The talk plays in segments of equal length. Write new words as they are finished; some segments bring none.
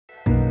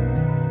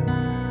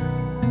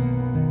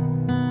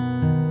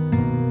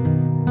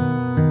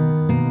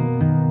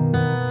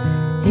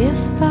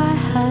I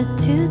had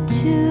to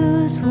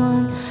choose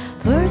one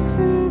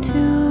person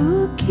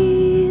to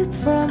keep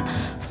from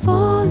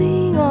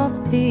falling off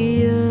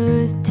the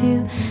earth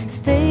to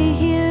stay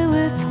here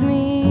with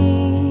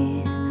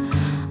me,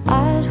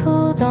 I'd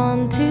hold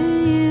on to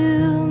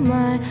you,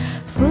 my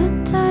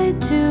foot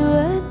tied to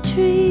a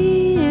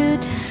tree.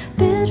 You'd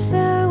bid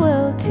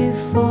farewell to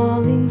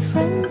falling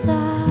friends.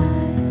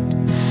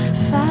 I'd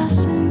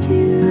fasten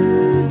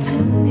you to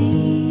me,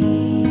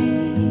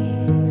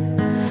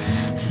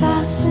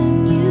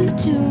 fasten you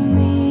to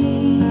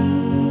me,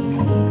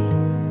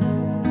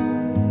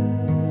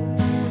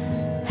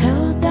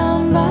 held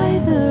down by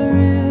the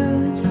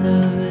roots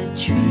of a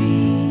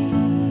tree.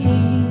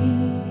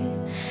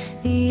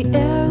 The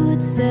air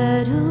would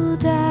settle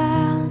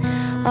down,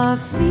 our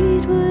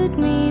feet would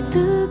meet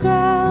the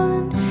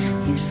ground.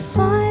 You'd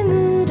find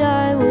that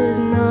I was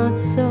not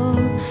so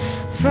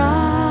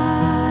frightened.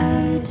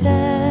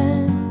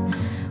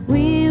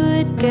 We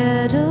would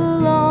get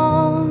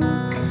along,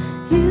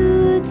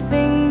 you would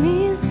sing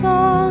me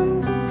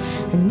songs,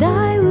 and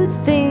I would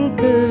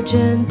think of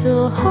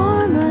gentle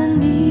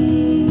harmonies,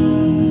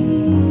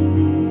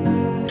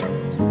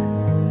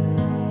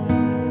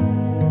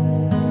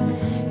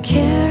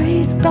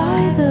 carried by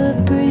the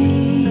breeze.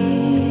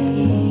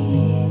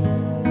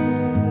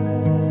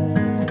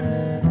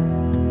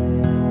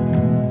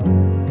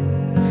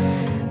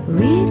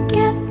 We'd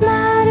get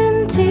mad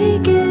and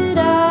take it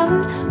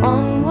out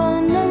on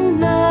one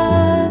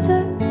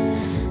another,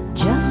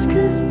 just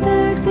 'cause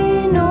there'd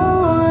be no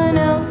one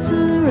else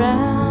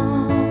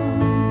around.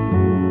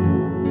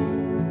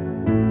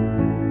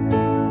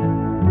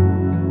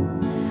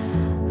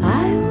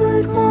 I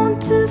would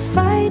want to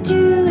fight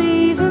you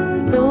even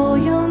though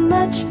you're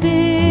much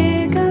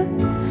bigger.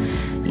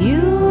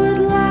 You would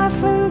laugh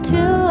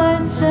until I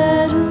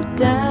settled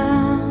down.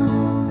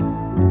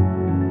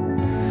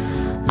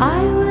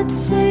 I would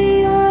say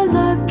you're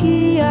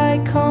lucky I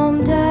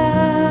calmed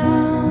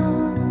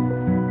down.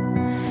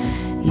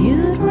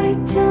 You'd wait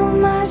till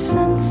my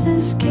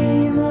senses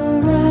came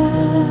around.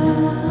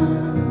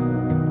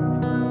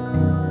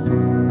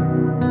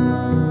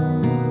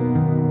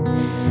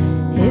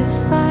 If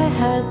I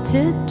had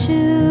to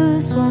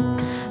choose one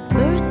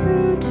person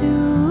to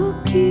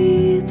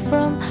keep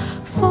from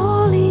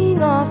falling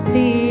off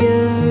the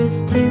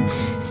earth to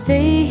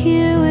stay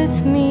here with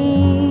me,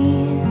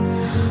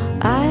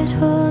 I'd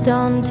hold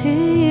on to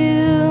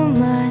you,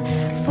 my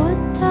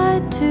foot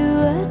tied to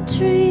a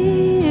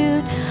tree.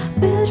 You'd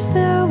bid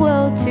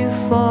farewell to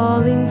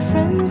falling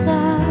friends.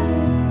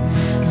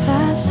 I'd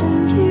fasten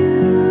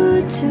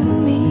you to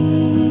me,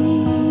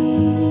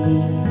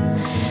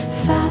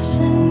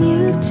 fasten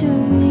you to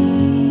me,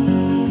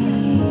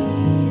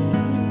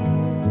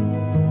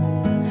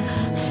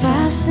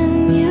 fasten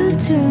you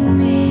to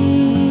me.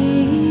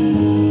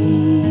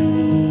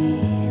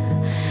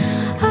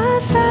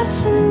 I'd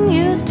fasten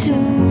you to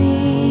me,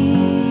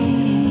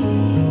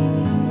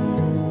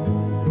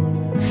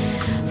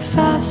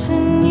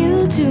 fasten you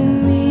to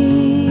me,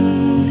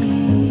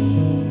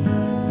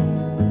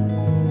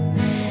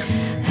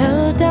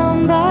 held down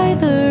by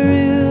the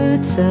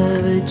roots of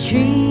a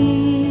tree.